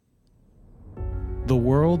The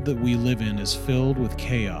world that we live in is filled with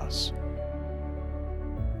chaos.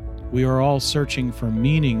 We are all searching for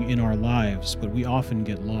meaning in our lives, but we often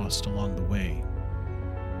get lost along the way.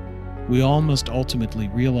 We all must ultimately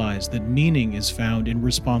realize that meaning is found in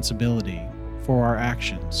responsibility for our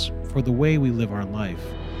actions, for the way we live our life,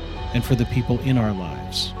 and for the people in our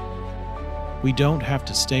lives. We don't have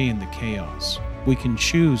to stay in the chaos. We can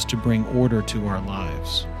choose to bring order to our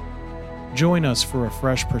lives. Join us for a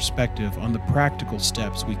fresh perspective on the practical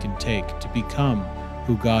steps we can take to become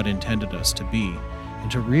who God intended us to be and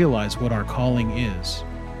to realize what our calling is.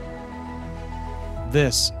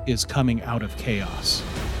 This is Coming Out of Chaos.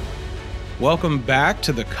 Welcome back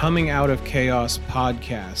to the Coming Out of Chaos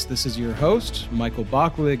podcast. This is your host, Michael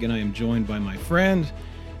Bachlig, and I am joined by my friend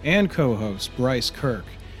and co-host, Bryce Kirk.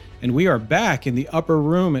 And we are back in the upper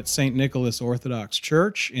room at St. Nicholas Orthodox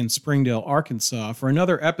Church in Springdale, Arkansas, for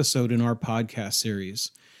another episode in our podcast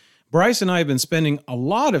series. Bryce and I have been spending a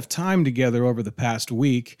lot of time together over the past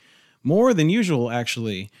week, more than usual,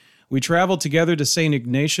 actually. We traveled together to St.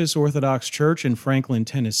 Ignatius Orthodox Church in Franklin,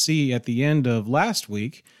 Tennessee at the end of last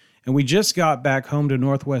week, and we just got back home to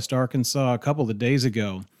Northwest Arkansas a couple of days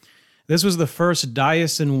ago. This was the first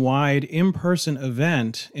diocesan-wide in-person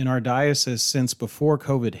event in our diocese since before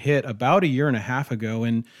COVID hit about a year and a half ago.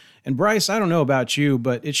 And Bryce, I don't know about you,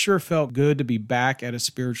 but it sure felt good to be back at a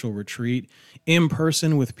spiritual retreat in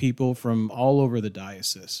person with people from all over the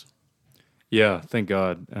diocese. Yeah, thank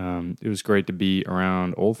God. It was great to be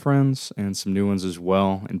around old friends and some new ones as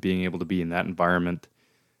well, and being able to be in that environment,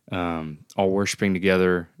 all worshiping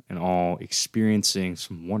together and all experiencing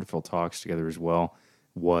some wonderful talks together as well,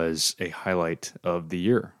 was a highlight of the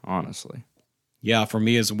year, honestly. Yeah, for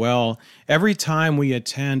me as well. Every time we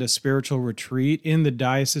attend a spiritual retreat in the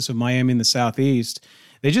Diocese of Miami in the Southeast,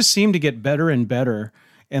 they just seem to get better and better.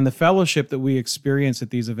 And the fellowship that we experience at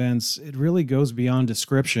these events, it really goes beyond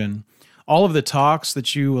description. All of the talks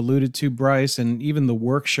that you alluded to, Bryce, and even the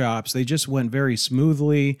workshops, they just went very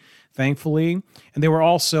smoothly, thankfully, and they were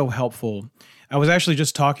all so helpful. I was actually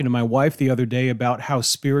just talking to my wife the other day about how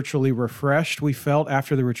spiritually refreshed we felt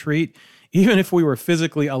after the retreat, even if we were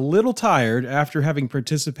physically a little tired after having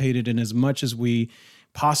participated in as much as we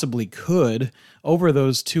possibly could over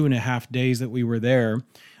those 2.5 days that we were there.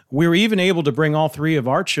 We were even able to bring all 3 of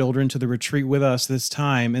our children to the retreat with us this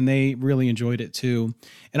time, and they really enjoyed it too.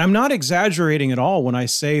 And I'm not exaggerating at all when I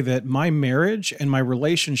say that my marriage and my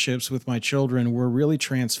relationships with my children were really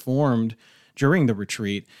transformed during the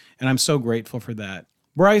retreat, and I'm so grateful for that.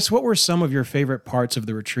 Bryce, what were some of your favorite parts of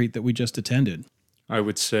the retreat that we just attended? I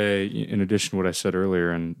would say, in addition to what I said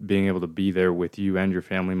earlier, and being able to be there with you and your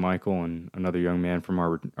family, Michael, and another young man from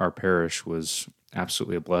our parish was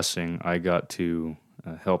absolutely a blessing. I got to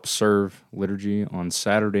help serve liturgy on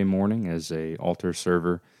Saturday morning as a altar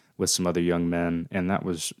server with some other young men, and that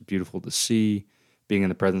was beautiful to see. Being in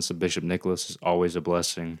the presence of Bishop Nicholas is always a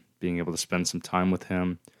blessing. Being able to spend some time with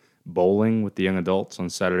him. Bowling with the young adults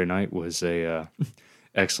on Saturday night was a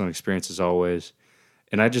excellent experience as always.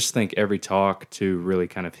 And I just think every talk to really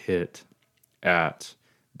kind of hit at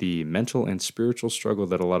the mental and spiritual struggle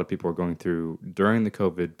that a lot of people are going through during the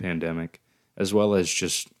COVID pandemic, as well as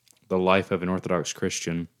just the life of an Orthodox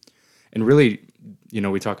Christian. And really,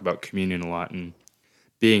 we talk about communion a lot, and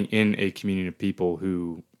being in a communion of people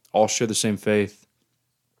who all share the same faith,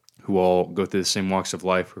 who all go through the same walks of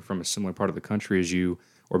life, or from a similar part of the country as you,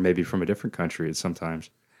 or maybe from a different country sometimes.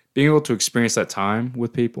 Being able to experience that time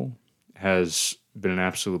with people has been an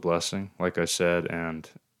absolute blessing, like I said, and,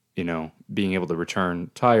 being able to return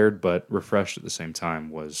tired but refreshed at the same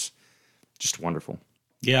time was just wonderful.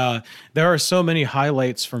 Yeah, there are so many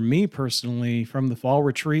highlights for me personally from the fall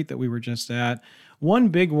retreat that we were just at. One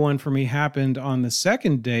big one for me happened on the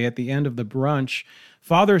second day at the end of the brunch.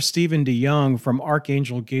 Father Stephen DeYoung from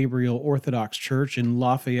Archangel Gabriel Orthodox Church in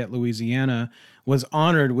Lafayette, Louisiana, was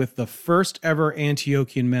honored with the first ever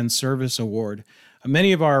Antiochian Men's Service Award.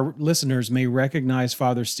 Many of our listeners may recognize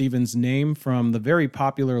Father Stephen's name from the very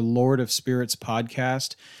popular Lord of Spirits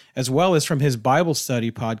podcast, as well as from his Bible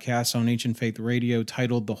study podcast on Ancient Faith Radio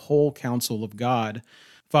titled The Whole Counsel of God.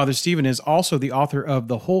 Father Stephen is also the author of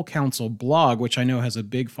the Whole Counsel blog, which I know has a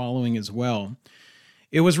big following as well.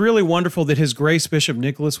 It was really wonderful that His Grace Bishop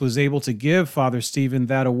Nicholas was able to give Father Stephen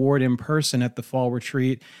that award in person at the fall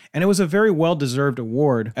retreat, and it was a very well-deserved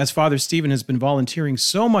award, as Father Stephen has been volunteering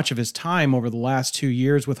so much of his time over the last 2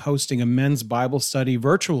 years with hosting a men's Bible study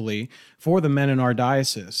virtually for the men in our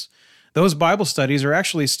diocese. Those Bible studies are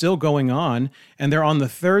actually still going on, and they're on the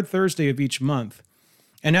 3rd Thursday of each month.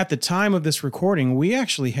 And at the time of this recording, we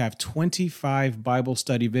actually have 25 Bible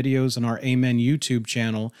study videos on our Amen YouTube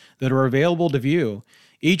channel that are available to view.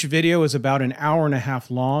 Each video is about an hour and a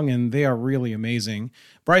half long, and they are really amazing.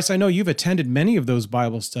 Bryce, I know you've attended many of those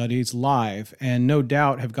Bible studies live, and no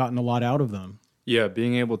doubt have gotten a lot out of them. Yeah,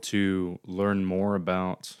 being able to learn more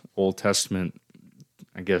about Old Testament,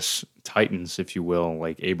 I guess, titans, if you will,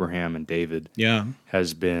 like Abraham and David,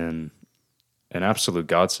 has been an absolute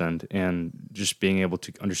godsend. And just being able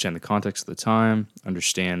to understand the context of the time,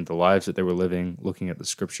 understand the lives that they were living, looking at the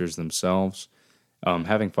scriptures themselves,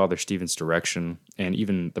 having Father Stephen's direction, and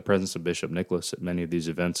even the presence of Bishop Nicholas at many of these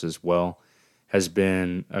events as well, has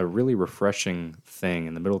been a really refreshing thing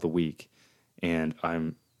in the middle of the week. And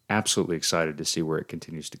I'm absolutely excited to see where it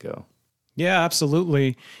continues to go. Yeah,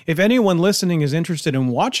 absolutely. If anyone listening is interested in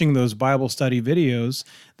watching those Bible study videos,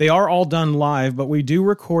 they are all done live, but we do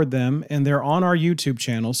record them and they're on our YouTube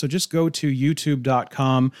channel. So just go to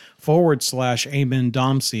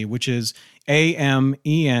youtube.com/AmenDomsey, which is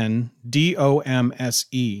AMENDOMSE,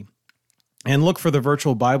 and look for the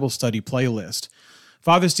virtual Bible study playlist.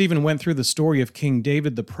 Father Stephen went through the story of King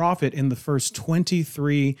David the prophet in the first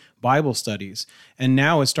 23 Bible studies, and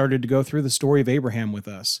now has started to go through the story of Abraham with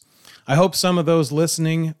us. I hope some of those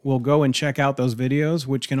listening will go and check out those videos,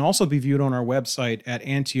 which can also be viewed on our website at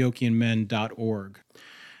antiochianmen.org.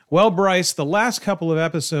 Well, Bryce, the last couple of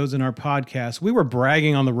episodes in our podcast, we were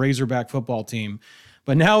bragging on the Razorback football team,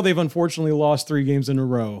 but now they've unfortunately lost 3 games in a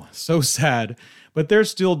row. So sad. But they're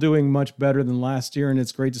still doing much better than last year, and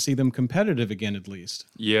it's great to see them competitive again, at least.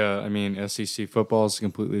 Yeah, I mean, SEC football is a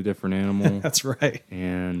completely different animal. That's right.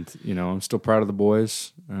 And, I'm still proud of the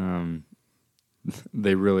boys.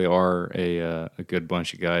 They really are a good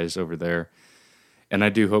bunch of guys over there. And I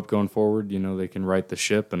do hope going forward, they can right the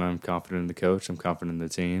ship, and I'm confident in the coach. I'm confident in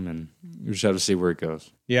the team, and we just have to see where it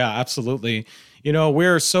goes. Yeah, absolutely.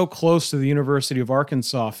 We're so close to the University of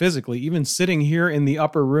Arkansas physically. Even sitting here in the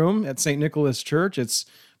upper room at St. Nicholas Church, it's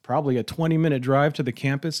probably a 20-minute drive to the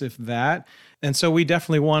campus, if that. And so we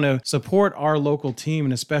definitely want to support our local team,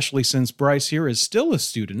 and especially since Bryce here is still a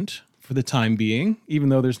student for the time being, even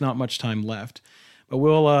though there's not much time left. But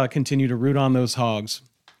we'll continue to root on those Hogs.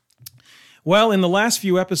 Well, in the last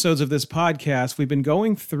few episodes of this podcast, we've been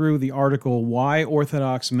going through the article Why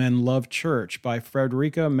Orthodox Men Love Church by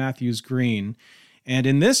Frederica Matthews Green. And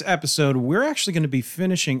in this episode, we're actually going to be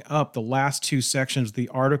finishing up the last 2 sections of the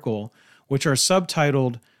article, which are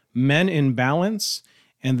subtitled Men in Balance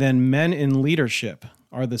and then Men in Leadership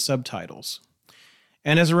are the subtitles.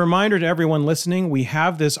 And as a reminder to everyone listening, we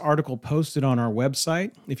have this article posted on our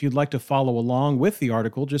website. If you'd like to follow along with the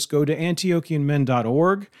article, just go to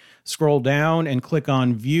antiochianmen.org, scroll down, and click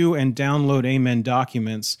on View and Download Amen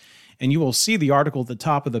Documents, and you will see the article at the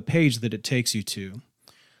top of the page that it takes you to.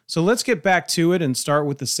 So let's get back to it and start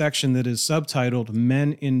with the section that is subtitled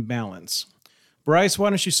Men in Balance. Bryce, why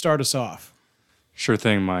don't you start us off? Sure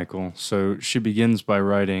thing, Michael. So she begins by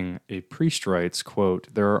writing, a priest writes, quote,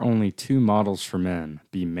 "There are only 2 models for men.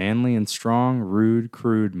 Be manly and strong, rude,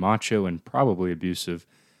 crude, macho, and probably abusive,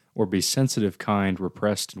 or be sensitive, kind,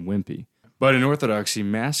 repressed, and wimpy. But in Orthodoxy,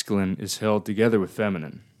 masculine is held together with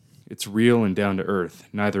feminine. It's real and down to earth,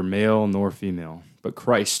 neither male nor female, but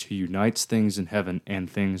Christ who unites things in heaven and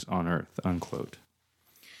things on earth," unquote.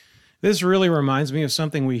 This really reminds me of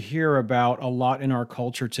something we hear about a lot in our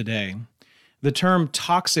culture today. The term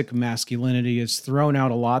toxic masculinity is thrown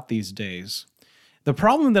out a lot these days. The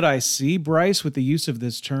problem that I see, Bryce, with the use of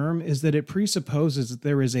this term is that it presupposes that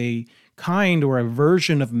there is a kind or a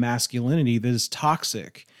version of masculinity that is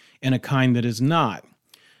toxic and a kind that is not.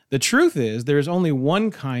 The truth is, there is only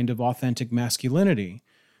one kind of authentic masculinity.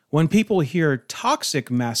 When people hear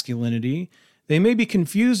toxic masculinity, they may be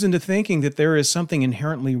confused into thinking that there is something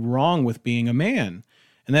inherently wrong with being a man,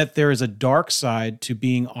 and that there is a dark side to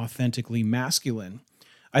being authentically masculine.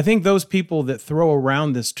 I think those people that throw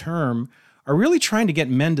around this term are really trying to get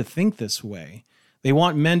men to think this way. They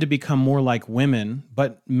want men to become more like women,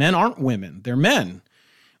 but men aren't women, they're men.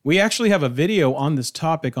 We actually have a video on this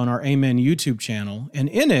topic on our Amen YouTube channel, and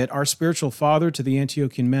in it, our spiritual father to the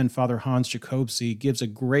Antiochian men, Father Hans Jacobsi, gives a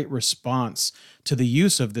great response to the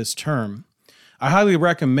use of this term. I highly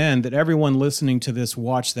recommend that everyone listening to this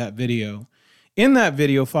watch that video. In that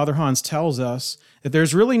video, Father Hans tells us that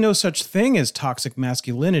there's really no such thing as toxic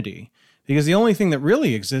masculinity, because the only thing that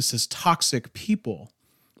really exists is toxic people.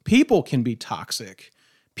 People can be toxic.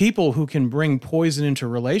 People who can bring poison into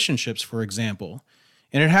relationships, for example.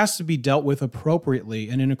 And it has to be dealt with appropriately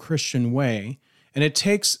and in a Christian way, and it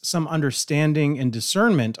takes some understanding and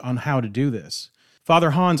discernment on how to do this.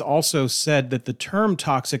 Father Hans also said that the term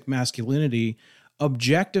toxic masculinity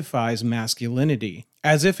objectifies masculinity,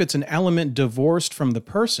 as if it's an element divorced from the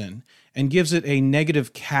person and gives it a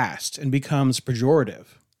negative cast and becomes pejorative.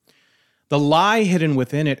 The lie hidden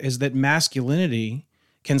within it is that masculinity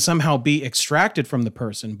can somehow be extracted from the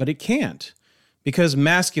person, but it can't, because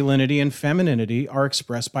masculinity and femininity are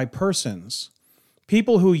expressed by persons.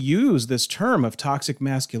 People who use this term of toxic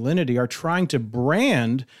masculinity are trying to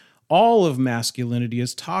brand all of masculinity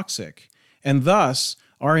as toxic, and thus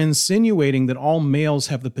are insinuating that all males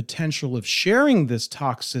have the potential of sharing this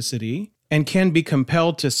toxicity and can be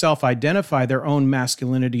compelled to self-identify their own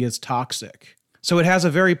masculinity as toxic. So it has a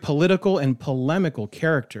very political and polemical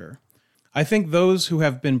character. I think those who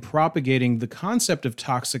have been propagating the concept of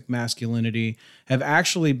toxic masculinity have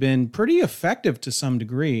actually been pretty effective to some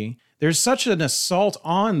degree. There's such an assault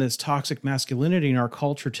on this toxic masculinity in our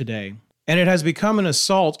culture today, and it has become an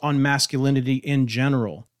assault on masculinity in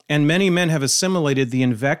general. And many men have assimilated the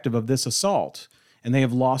invective of this assault, and they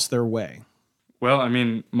have lost their way. Well, I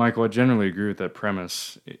mean, Michael, I generally agree with that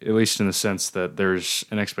premise, at least in the sense that there's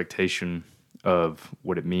an expectation of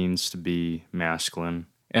what it means to be masculine.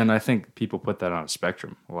 And I think people put that on a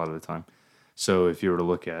spectrum a lot of the time. So if you were to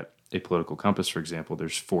look at a political compass, for example,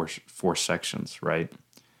 there's four sections, right?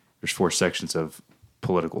 There's four sections of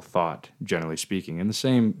political thought, generally speaking. And the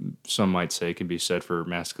same, some might say, can be said for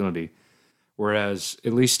masculinity. Whereas,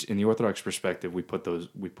 at least in the Orthodox perspective, we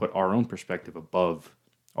put our own perspective above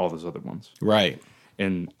all those other ones. Right.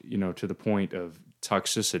 And, to the point of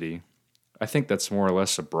toxicity, I think that's more or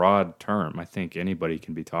less a broad term. I think anybody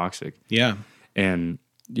can be toxic. Yeah. And,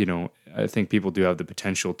 I think people do have the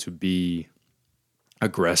potential to be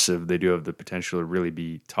aggressive. They do have the potential to really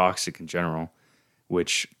be toxic in general,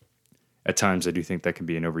 which at times I do think that can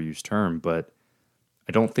be an overused term, but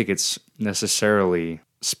I don't think it's necessarily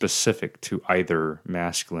specific to either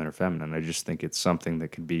masculine or feminine. I just think it's something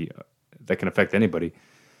that can affect anybody.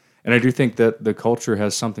 And I do think that the culture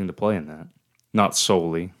has something to play in that. Not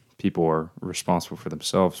solely. People are responsible for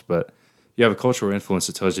themselves, but you have a cultural influence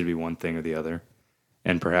that tells you to be one thing or the other.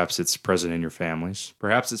 And perhaps it's present in your families.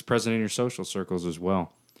 Perhaps it's present in your social circles as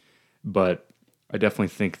well. But I definitely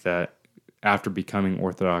think that after becoming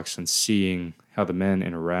Orthodox and seeing how the men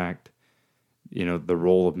interact, the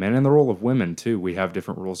role of men and the role of women too, we have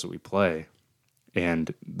different roles that we play.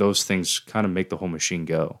 And those things kind of make the whole machine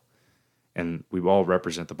go. And we all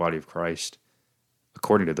represent the body of Christ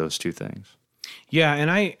according to those two things. Yeah, and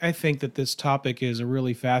I think that this topic is a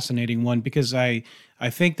really fascinating one because I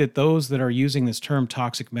think that those that are using this term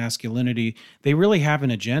toxic masculinity, they really have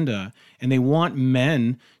an agenda, and they want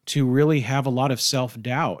men to really have a lot of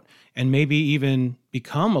self-doubt and maybe even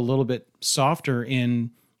become a little bit softer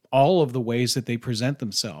in all of the ways that they present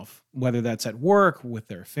themselves, whether that's at work, with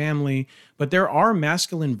their family. But there are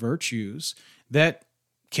masculine virtues that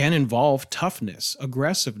can involve toughness,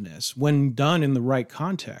 aggressiveness, when done in the right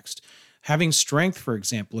context. Having strength, for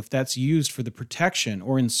example, if that's used for the protection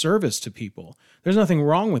or in service to people, there's nothing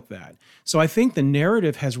wrong with that. So I think the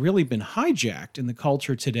narrative has really been hijacked in the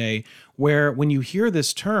culture today, where when you hear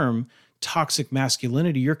this term, toxic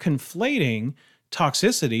masculinity, you're conflating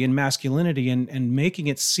toxicity and masculinity and making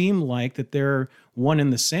it seem like that they're one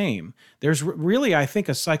and the same. There's really, I think,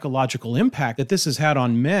 a psychological impact that this has had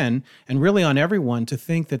on men and really on everyone to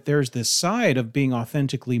think that there's this side of being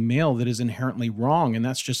authentically male that is inherently wrong, and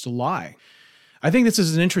that's just a lie. I think this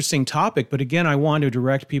is an interesting topic, but again, I want to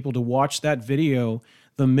direct people to watch that video,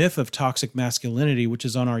 The Myth of Toxic Masculinity, which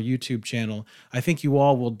is on our YouTube channel. I think you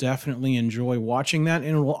all will definitely enjoy watching that,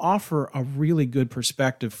 and it will offer a really good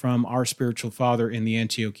perspective from our spiritual father in the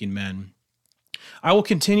Antiochian men. I will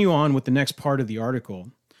continue on with the next part of the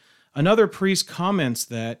article. Another priest comments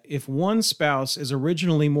that if one spouse is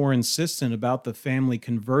originally more insistent about the family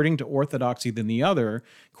converting to Orthodoxy than the other,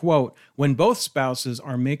 quote, when both spouses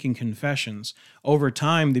are making confessions, over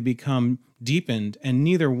time they become deepened and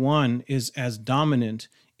neither one is as dominant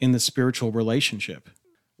in the spiritual relationship.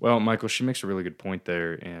 Well, Michael, she makes a really good point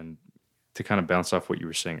there. And to kind of bounce off what you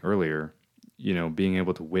were saying earlier, being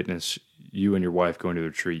able to witness you and your wife going to the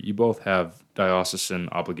retreat, you both have diocesan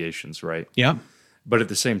obligations, right? Yeah. But at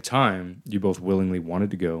the same time, you both willingly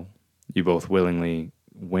wanted to go. You both willingly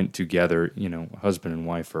went together. Husband and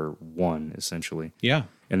wife are one, essentially. Yeah.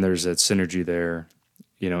 And there's that synergy there,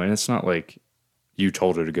 and it's not like you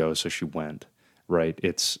told her to go, so she went, right?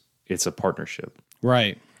 It's a partnership.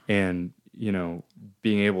 Right. And,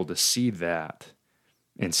 being able to see that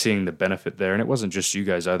and seeing the benefit there. And it wasn't just you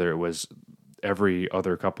guys either. It was every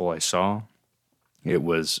other couple I saw. It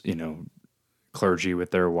was, clergy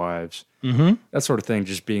with their wives, that sort of thing,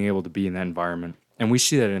 just being able to be in that environment. And we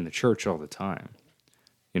see that in the church all the time.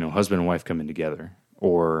 Husband and wife coming together,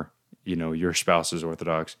 or, your spouse is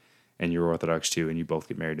Orthodox and you're Orthodox too, and you both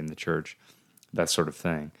get married in the church, that sort of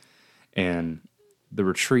thing. And the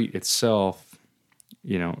retreat itself,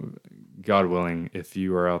 God willing, if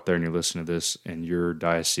you are out there and you're listening to this and your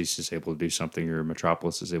diocese is able to do something, your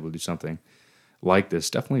metropolis is able to do something like this,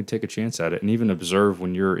 definitely take a chance at it and even observe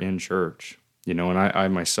when you're in church. And I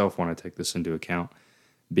myself want to take this into account,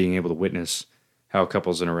 being able to witness how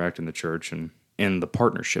couples interact in the church and the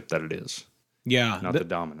partnership that it is. Yeah. Not the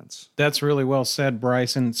dominance. That's really well said,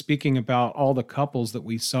 Bryce. And speaking about all the couples that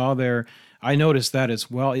we saw there, I noticed that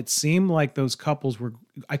as well. It seemed like those couples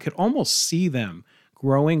I could almost see them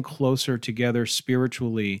growing closer together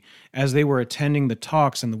spiritually as they were attending the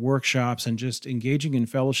talks and the workshops and just engaging in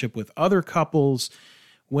fellowship with other couples.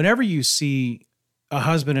 Whenever you see a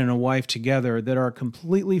husband and a wife together that are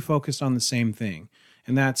completely focused on the same thing,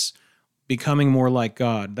 and that's becoming more like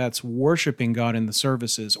God, that's worshiping God in the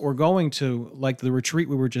services, or going to like the retreat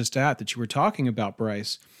we were just at that you were talking about,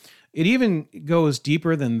 Bryce. It even goes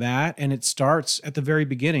deeper than that, and it starts at the very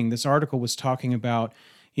beginning. This article was talking about,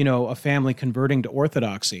 a family converting to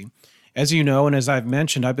Orthodoxy. As you know, and as I've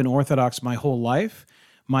mentioned, I've been Orthodox my whole life.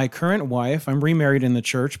 My current wife, I'm remarried in the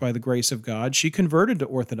church by the grace of God. She converted to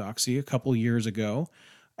Orthodoxy a couple years ago.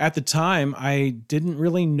 At the time, I didn't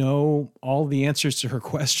really know all the answers to her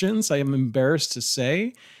questions, I am embarrassed to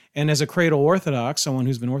say. And as a cradle Orthodox, someone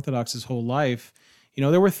who's been Orthodox his whole life,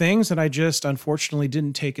 there were things that I just unfortunately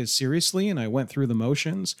didn't take as seriously, and I went through the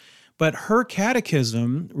motions. But her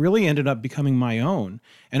catechism really ended up becoming my own.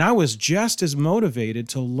 And I was just as motivated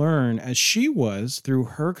to learn as she was through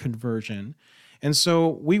her conversion. And so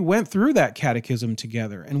we went through that catechism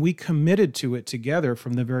together and we committed to it together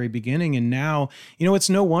from the very beginning. And now, it's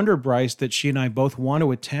no wonder, Bryce, that she and I both want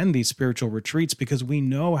to attend these spiritual retreats because we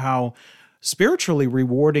know how spiritually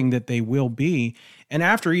rewarding that they will be. And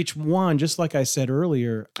after each one, just like I said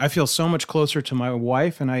earlier, I feel so much closer to my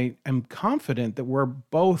wife, and I am confident that we're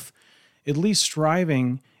both at least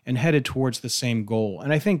striving and headed towards the same goal.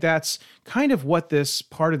 And I think that's kind of what this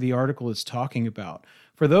part of the article is talking about.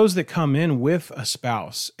 For those that come in with a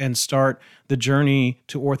spouse and start the journey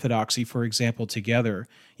to Orthodoxy, for example, together,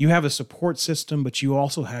 you have a support system, but you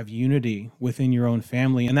also have unity within your own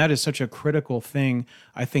family. And that is such a critical thing,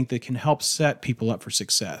 I think, that can help set people up for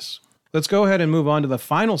success. Let's go ahead and move on to the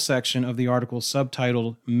final section of the article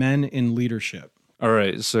subtitled Men in Leadership. All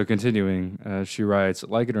right, so continuing, she writes,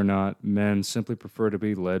 like it or not, men simply prefer to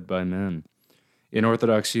be led by men. In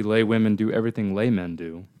Orthodoxy, lay women do everything laymen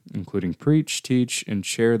do, including preach, teach, and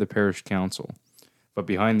chair the parish council. But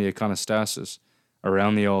behind the iconostasis,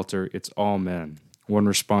 around the altar, it's all men. One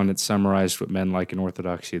respondent summarized what men like in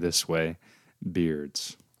Orthodoxy this way: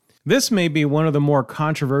 beards. This may be one of the more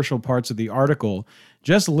controversial parts of the article.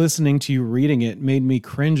 Just listening to you reading it made me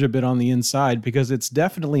cringe a bit on the inside because it's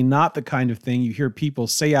definitely not the kind of thing you hear people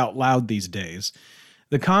say out loud these days.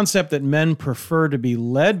 The concept that men prefer to be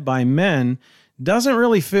led by men doesn't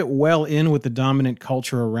really fit well in with the dominant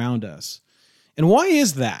culture around us. And why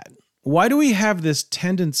is that? Why do we have this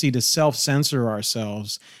tendency to self-censor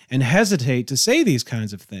ourselves and hesitate to say these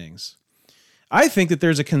kinds of things? I think that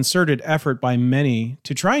there's a concerted effort by many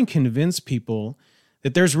to try and convince people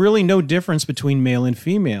that there's really no difference between male and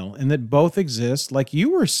female, and that both exist, like you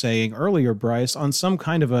were saying earlier, Bryce, on some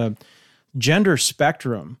kind of a gender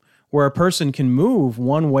spectrum where a person can move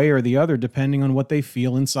one way or the other depending on what they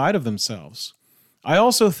feel inside of themselves. I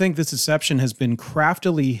also think this deception has been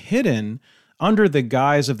craftily hidden under the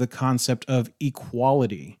guise of the concept of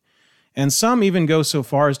equality. And some even go so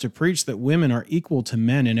far as to preach that women are equal to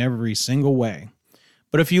men in every single way.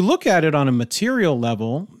 But if you look at it on a material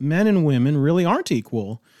level, men and women really aren't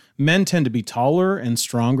equal. Men tend to be taller and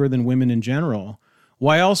stronger than women in general.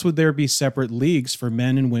 Why else would there be separate leagues for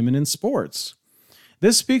men and women in sports?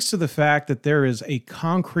 This speaks to the fact that there is a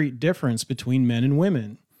concrete difference between men and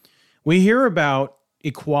women. We hear about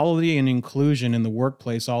equality and inclusion in the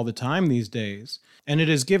workplace all the time these days, and it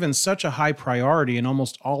is given such a high priority in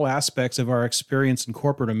almost all aspects of our experience in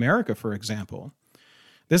corporate America, for example.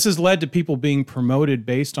 This has led to people being promoted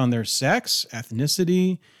based on their sex,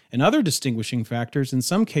 ethnicity, and other distinguishing factors, in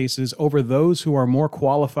some cases, over those who are more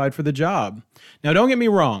qualified for the job. Now, don't get me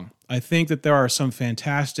wrong. I think that there are some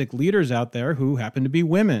fantastic leaders out there who happen to be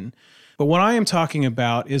women. But what I am talking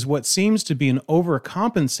about is what seems to be an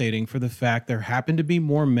overcompensating for the fact there happen to be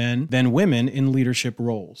more men than women in leadership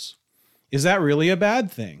roles. Is that really a bad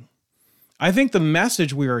thing? I think the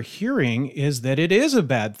message we are hearing is that it is a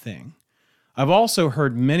bad thing. I've also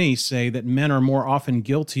heard many say that men are more often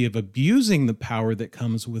guilty of abusing the power that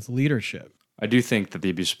comes with leadership. I do think that the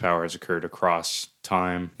abuse of power has occurred across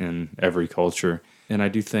time in every culture. And I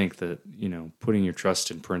do think that, putting your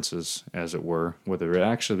trust in princes, as it were, whether it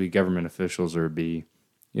actually be government officials or be,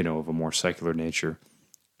 of a more secular nature,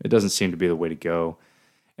 it doesn't seem to be the way to go.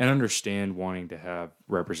 and understand wanting to have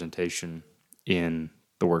representation in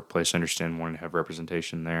the workplace, understand wanting to have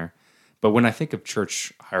representation there. But when I think of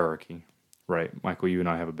church hierarchy, right, Michael, you and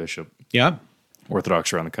I have a bishop. Yeah.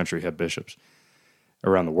 Orthodox around the country have bishops.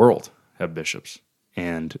 Around the world have bishops.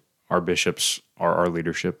 And our bishops are our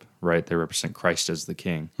leadership, right? They represent Christ as the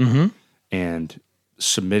king. Mm-hmm. And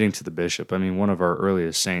submitting to the bishop, I mean, one of our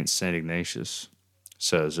earliest saints, St. Ignatius,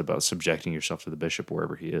 says about subjecting yourself to the bishop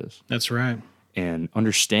wherever he is. That's right. And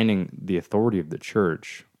understanding the authority of the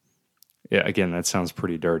church, yeah, again, that sounds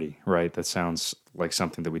pretty dirty, right? That sounds like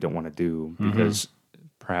something that we don't want to do because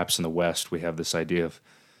perhaps in the West we have this idea of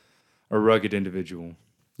a rugged individual,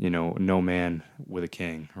 no man with a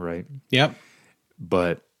king, right? Yep.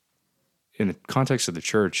 But in the context of the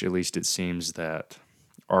church, at least it seems that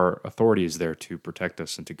our authority is there to protect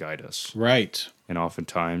us and to guide us. Right. And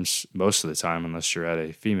oftentimes, most of the time, unless you're at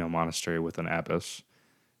a female monastery with an abbess,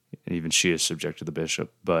 and even she is subject to the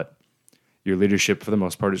bishop, but your leadership for the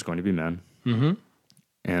most part is going to be men. Mm-hmm.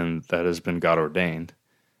 And that has been God ordained,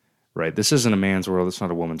 right? This isn't a man's world. It's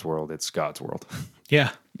not a woman's world. It's God's world.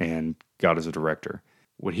 Yeah. And God is a director.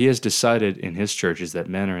 What he has decided in his church is that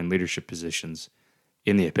men are in leadership positions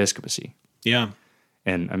in the episcopacy. Yeah.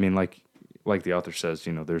 And I mean, like the author says,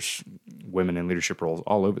 there's women in leadership roles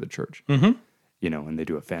all over the church, Mm-hmm. And they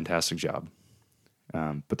do a fantastic job.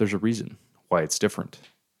 But there's a reason why it's different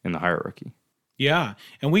in the hierarchy. Yeah.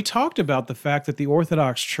 And we talked about the fact that the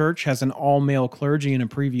Orthodox Church has an all-male clergy in a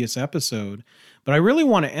previous episode, but I really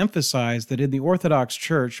want to emphasize that in the Orthodox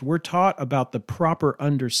Church, we're taught about the proper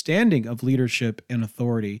understanding of leadership and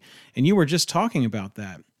authority, and you were just talking about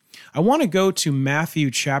that. I want to go to Matthew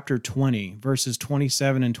chapter 20, verses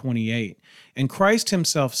 27 and 28, and Christ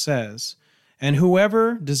himself says, "And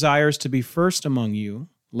whoever desires to be first among you,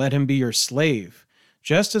 let him be your slave,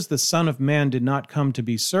 just as the Son of Man did not come to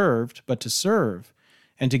be served, but to serve,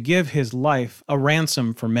 and to give his life a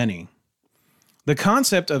ransom for many." The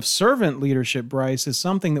concept of servant leadership, Bryce, is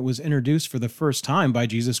something that was introduced for the first time by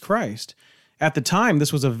Jesus Christ. At the time,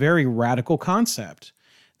 this was a very radical concept.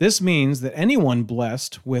 This means that anyone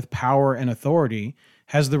blessed with power and authority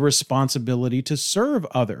has the responsibility to serve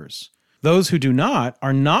others. Those who do not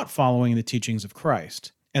are not following the teachings of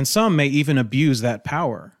Christ, and some may even abuse that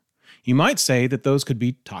power. You might say that those could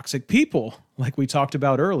be toxic people, like we talked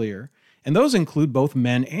about earlier, and those include both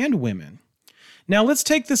men and women. Now let's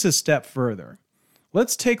take this a step further.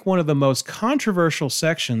 Let's take one of the most controversial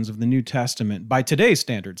sections of the New Testament, by today's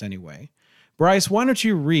standards anyway. Bryce, why don't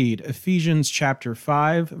you read Ephesians chapter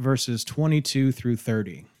 5, verses 22 through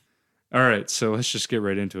 30? All right, so let's just get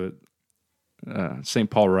right into it. St.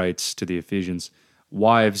 Paul writes to the Ephesians,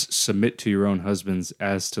 "Wives, submit to your own husbands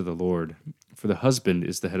as to the Lord. For the husband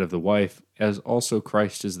is the head of the wife, as also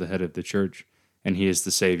Christ is the head of the church, and he is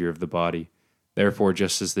the Savior of the body. Therefore,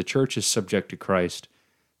 just as the church is subject to Christ,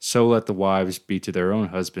 so let the wives be to their own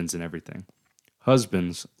husbands in everything.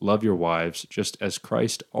 Husbands, love your wives, just as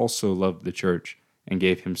Christ also loved the church and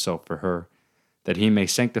gave himself for her, that he may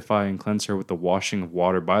sanctify and cleanse her with the washing of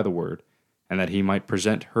water by the word, and that he might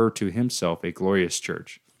present her to himself a glorious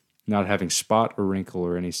church, not having spot or wrinkle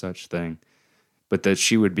or any such thing, but that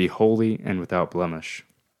she would be holy and without blemish.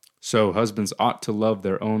 So husbands ought to love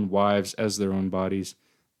their own wives as their own bodies.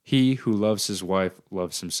 He who loves his wife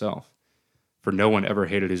loves himself. For no one ever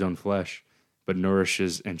hated his own flesh, but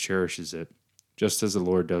nourishes and cherishes it, just as the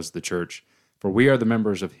Lord does the church. For we are the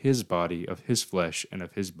members of his body, of his flesh, and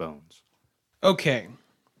of his bones." Okay,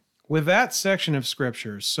 with that section of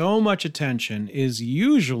Scripture, so much attention is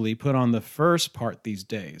usually put on the first part these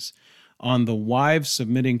days, on the wives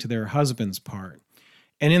submitting to their husband's part.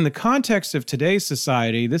 And in the context of today's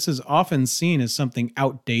society, this is often seen as something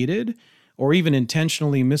outdated or even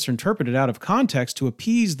intentionally misinterpreted out of context to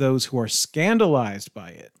appease those who are scandalized by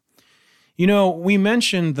it. You know, we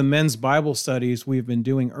mentioned the men's Bible studies we've been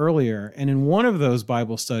doing earlier, and in one of those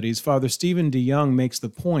Bible studies, Father Stephen DeYoung makes the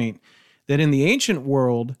point that in the ancient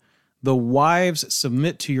world, the wives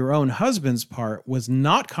submit to your own husband's part was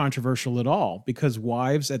not controversial at all because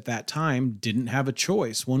wives at that time didn't have a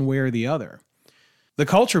choice one way or the other. The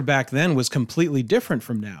culture back then was completely different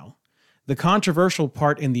from now. The controversial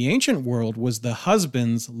part in the ancient world was the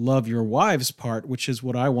husbands love your wives part, which is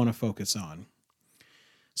what I want to focus on.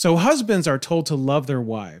 So husbands are told to love their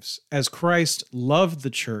wives as Christ loved the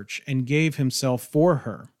church and gave himself for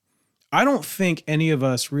her. I don't think any of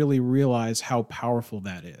us really realize how powerful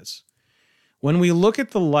that is. When we look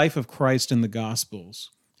at the life of Christ in the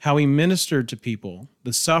Gospels, how he ministered to people,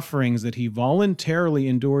 the sufferings that he voluntarily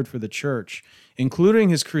endured for the church, including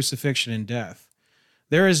his crucifixion and death,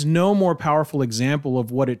 there is no more powerful example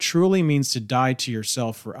of what it truly means to die to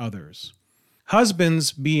yourself for others.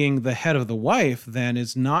 Husbands being the head of the wife, then,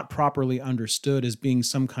 is not properly understood as being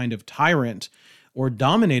some kind of tyrant or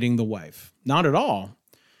dominating the wife. Not at all.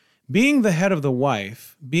 Being the head of the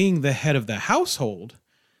wife, being the head of the household,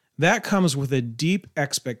 that comes with a deep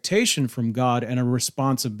expectation from God and a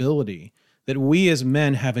responsibility that we as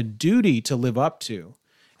men have a duty to live up to.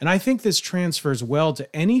 And I think this transfers well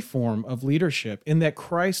to any form of leadership in that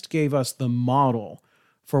Christ gave us the model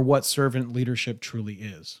for what servant leadership truly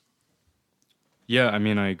is. Yeah, I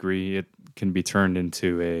mean, I agree. It can be turned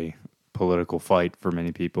into a political fight for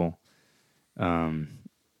many people,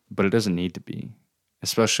 but it doesn't need to be,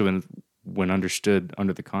 especially when understood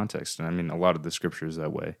under the context. And I mean, a lot of the scripture is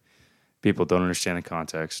that way. People don't understand the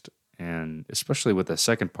context, and especially with the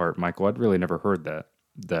second part, Michael, I'd really never heard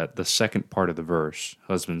that the second part of the verse,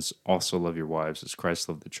 husbands also love your wives as Christ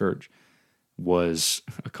loved the church, was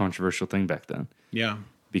a controversial thing back then. Yeah.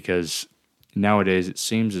 Because nowadays it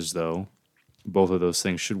seems as though both of those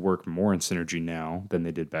things should work more in synergy now than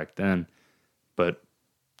they did back then. But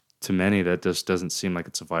to many, that just doesn't seem like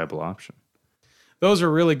it's a viable option. Those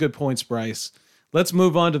are really good points, Bryce. Let's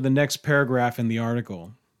move on to the next paragraph in the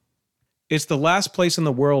article. It's the last place in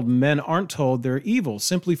the world men aren't told they're evil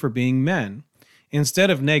simply for being men.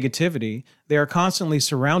 Instead of negativity, they are constantly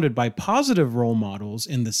surrounded by positive role models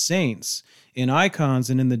in the saints, in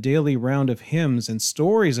icons, and in the daily round of hymns and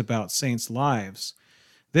stories about saints' lives.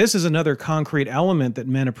 This is another concrete element that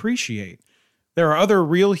men appreciate. There are other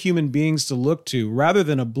real human beings to look to rather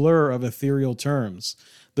than a blur of ethereal terms.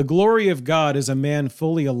 The glory of God is a man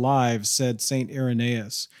fully alive, said St.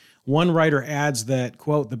 Irenaeus. One writer adds that,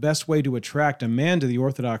 quote, the best way to attract a man to the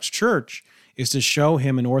Orthodox Church is to show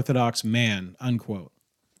him an Orthodox man, unquote.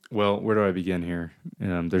 Well, where do I begin here?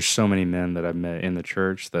 There's so many men that I've met in the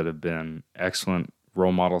church that have been excellent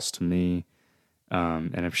role models to me,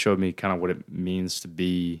 and have showed me kind of what it means to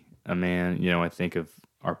be a man. You know, I think of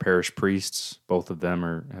our parish priests. Both of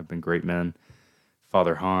them have been great men.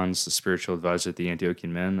 Father Hans, the spiritual advisor at the Antiochian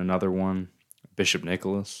Men, another one. Bishop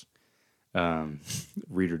Nicholas.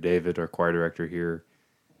 Reader David, our choir director here.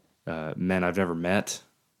 Men I've never met,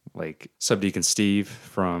 like Subdeacon Steve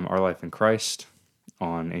from Our Life in Christ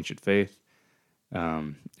on Ancient Faith.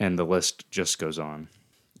 And the list just goes on.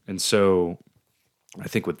 And so I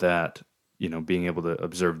think with that, you know, being able to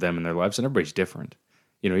observe them in their lives, and everybody's different.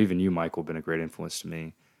 You know, even you, Michael, have been a great influence to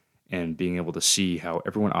me. And being able to see how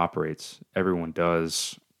everyone operates, everyone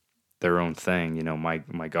does their own thing. You know,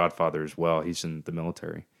 my godfather as well, he's in the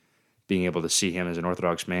military. Being able to see him as an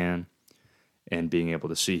Orthodox man and being able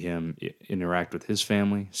to see him interact with his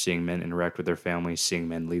family, seeing men interact with their families, seeing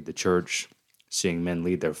men lead the church, seeing men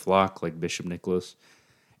lead their flock like Bishop Nicholas.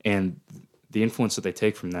 And the influence that they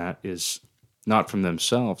take from that is not from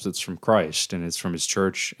themselves, it's from Christ, and it's from his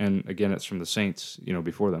church, and again, it's from the saints, you know,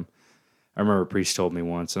 before them. I remember a priest told me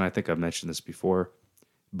once, and I think I've mentioned this before,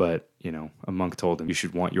 but, you know, a monk told him, you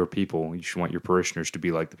should want your people, you should want your parishioners to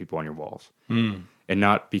be like the people on your walls. And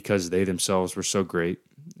not because they themselves were so great,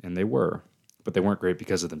 and they were, but they weren't great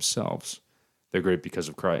because of themselves. They're great because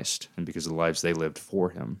of Christ and because of the lives they lived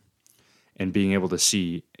for him. And being able to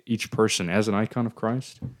see each person as an icon of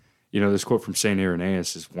Christ. You know, this quote from St.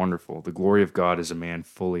 Irenaeus is wonderful. The glory of God is a man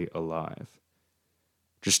fully alive.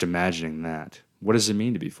 Just imagining that. What does it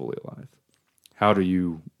mean to be fully alive? How do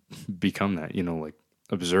you become that? You know, like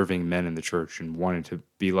observing men in the church and wanting to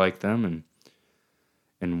be like them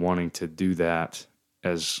and wanting to do that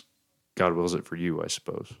as God wills it for you, I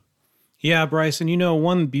suppose. Yeah, Bryce, and you know,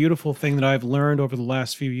 one beautiful thing that I've learned over the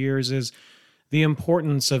last few years is the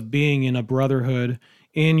importance of being in a brotherhood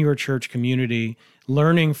in your church community,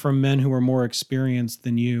 learning from men who are more experienced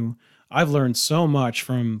than you. I've learned so much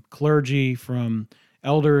from clergy, from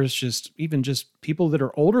elders, just people that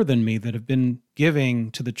are older than me that have been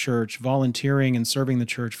giving to the church, volunteering and serving the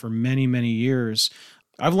church for many, many years.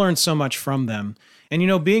 I've learned so much from them. And, you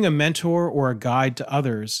know, being a mentor or a guide to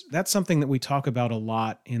others, that's something that we talk about a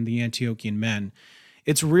lot in the Antiochian Men.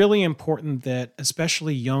 It's really important that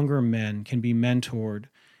especially younger men can be mentored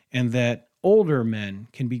and that older men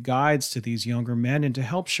can be guides to these younger men and to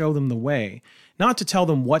help show them the way, not to tell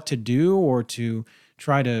them what to do or to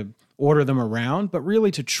try to order them around, but really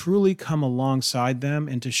to truly come alongside them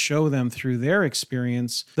and to show them through their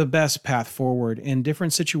experience the best path forward in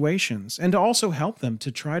different situations, and to also help them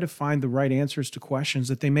to try to find the right answers to questions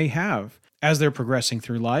that they may have as they're progressing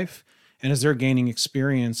through life and as they're gaining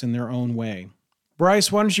experience in their own way.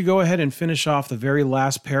 Bryce, why don't you go ahead and finish off the very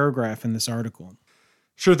last paragraph in this article?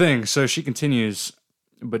 Sure thing. So she continues,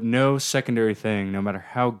 but no secondary thing, no matter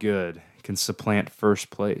how good, can supplant first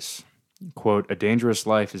place. Quote, a dangerous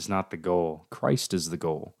life is not the goal. Christ is the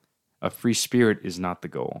goal. A free spirit is not the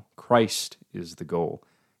goal. Christ is the goal.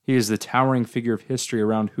 He is the towering figure of history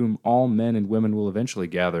around whom all men and women will eventually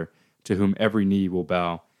gather, to whom every knee will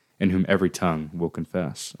bow, and whom every tongue will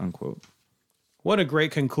confess." Unquote. What a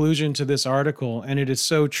great conclusion to this article, and it is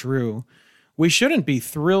so true. We shouldn't be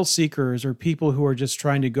thrill seekers or people who are just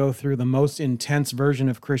trying to go through the most intense version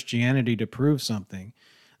of Christianity to prove something.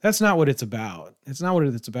 That's not what it's about. It's not what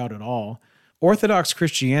it's about at all. Orthodox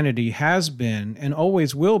Christianity has been and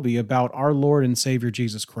always will be about our Lord and Savior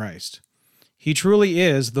Jesus Christ. He truly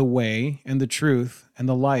is the way and the truth and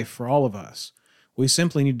the life for all of us. We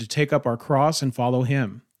simply need to take up our cross and follow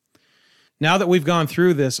Him. Now that we've gone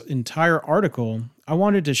through this entire article, I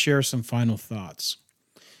wanted to share some final thoughts.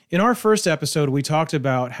 In our first episode, we talked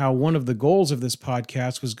about how one of the goals of this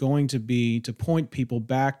podcast was going to be to point people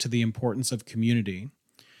back to the importance of community.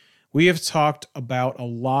 We have talked about a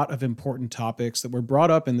lot of important topics that were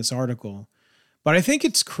brought up in this article, but I think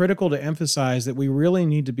it's critical to emphasize that we really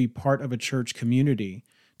need to be part of a church community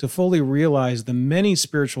to fully realize the many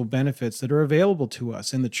spiritual benefits that are available to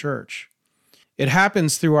us in the church. It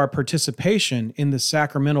happens through our participation in the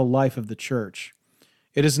sacramental life of the church.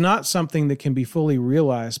 It is not something that can be fully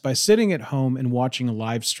realized by sitting at home and watching a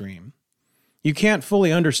live stream. You can't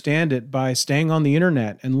fully understand it by staying on the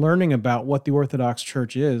internet and learning about what the Orthodox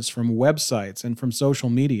Church is from websites and from social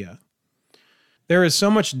media. There is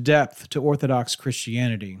so much depth to Orthodox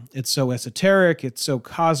Christianity. It's so esoteric, it's so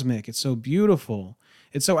cosmic, it's so beautiful,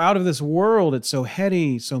 it's so out of this world, it's so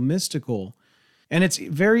heady, so mystical, and it's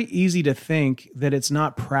very easy to think that it's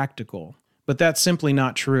not practical, but that's simply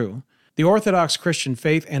not true. The Orthodox Christian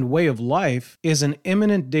faith and way of life is an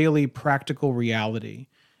imminent daily practical reality,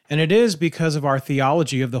 and it is because of our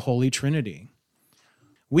theology of the Holy Trinity.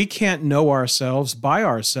 We can't know ourselves by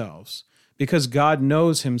ourselves because God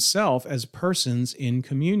knows Himself as persons in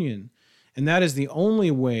communion, and that is the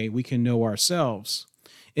only way we can know ourselves.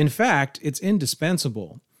 In fact, it's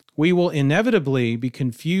indispensable. We will inevitably be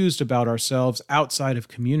confused about ourselves outside of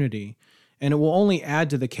community, and it will only add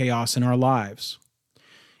to the chaos in our lives.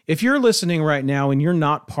 If you're listening right now and you're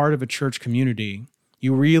not part of a church community,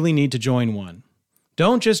 you really need to join one.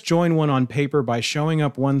 Don't just join one on paper by showing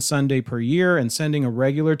up one Sunday per year and sending a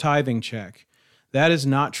regular tithing check. That is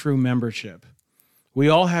not true membership. We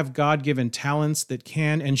all have God-given talents that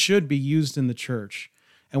can and should be used in the church,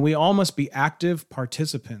 and we all must be active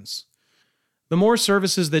participants. The more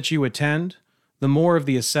services that you attend, the more of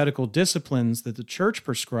the ascetical disciplines that the church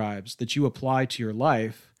prescribes that you apply to your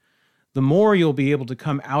life, the more you'll be able to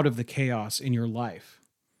come out of the chaos in your life.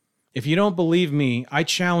 If you don't believe me, I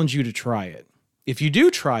challenge you to try it. If you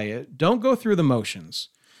do try it, don't go through the motions.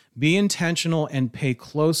 Be intentional and pay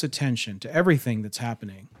close attention to everything that's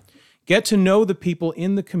happening. Get to know the people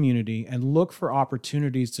in the community and look for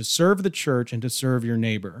opportunities to serve the church and to serve your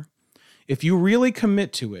neighbor. If you really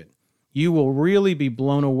commit to it, you will really be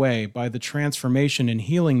blown away by the transformation and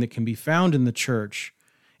healing that can be found in the church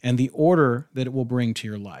and the order that it will bring to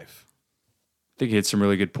your life. I think you hit some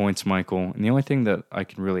really good points, Michael. And the only thing that I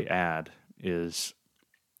can really add is,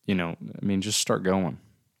 just start going.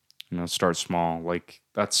 Start small. Like,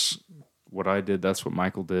 that's what I did. That's what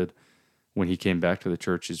Michael did when he came back to the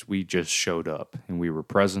church, is we just showed up and we were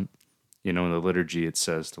present. In the liturgy, it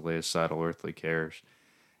says to lay aside all earthly cares.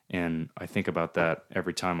 And I think about that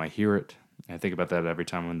every time I hear it. I think about that every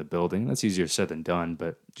time I'm in the building. That's easier said than done,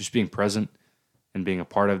 but just being present and being a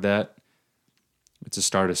part of that, it's a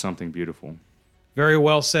start of something beautiful. Very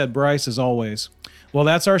well said, Bryce, as always. Well,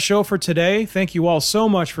 that's our show for today. Thank you all so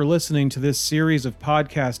much for listening to this series of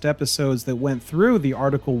podcast episodes that went through the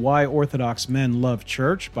article Why Orthodox Men Love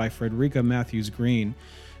Church by Frederica Matthews Green.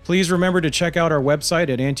 Please remember to check out our website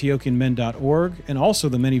at antiochianmen.org and also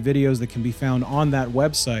the many videos that can be found on that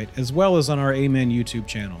website, as well as on our Amen YouTube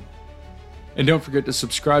channel. And don't forget to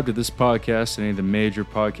subscribe to this podcast on any of the major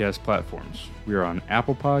podcast platforms. We are on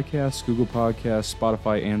Apple Podcasts, Google Podcasts,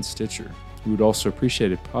 Spotify, and Stitcher. We would also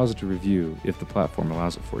appreciate a positive review if the platform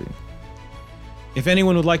allows it for you. If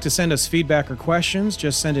anyone would like to send us feedback or questions,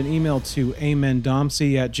 just send an email to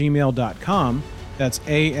amendomse@gmail.com. That's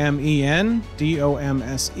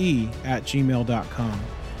AMENDOMSE@gmail.com.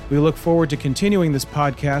 We look forward to continuing this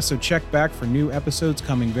podcast, so check back for new episodes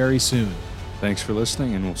coming very soon. Thanks for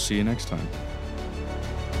listening, and we'll see you next time.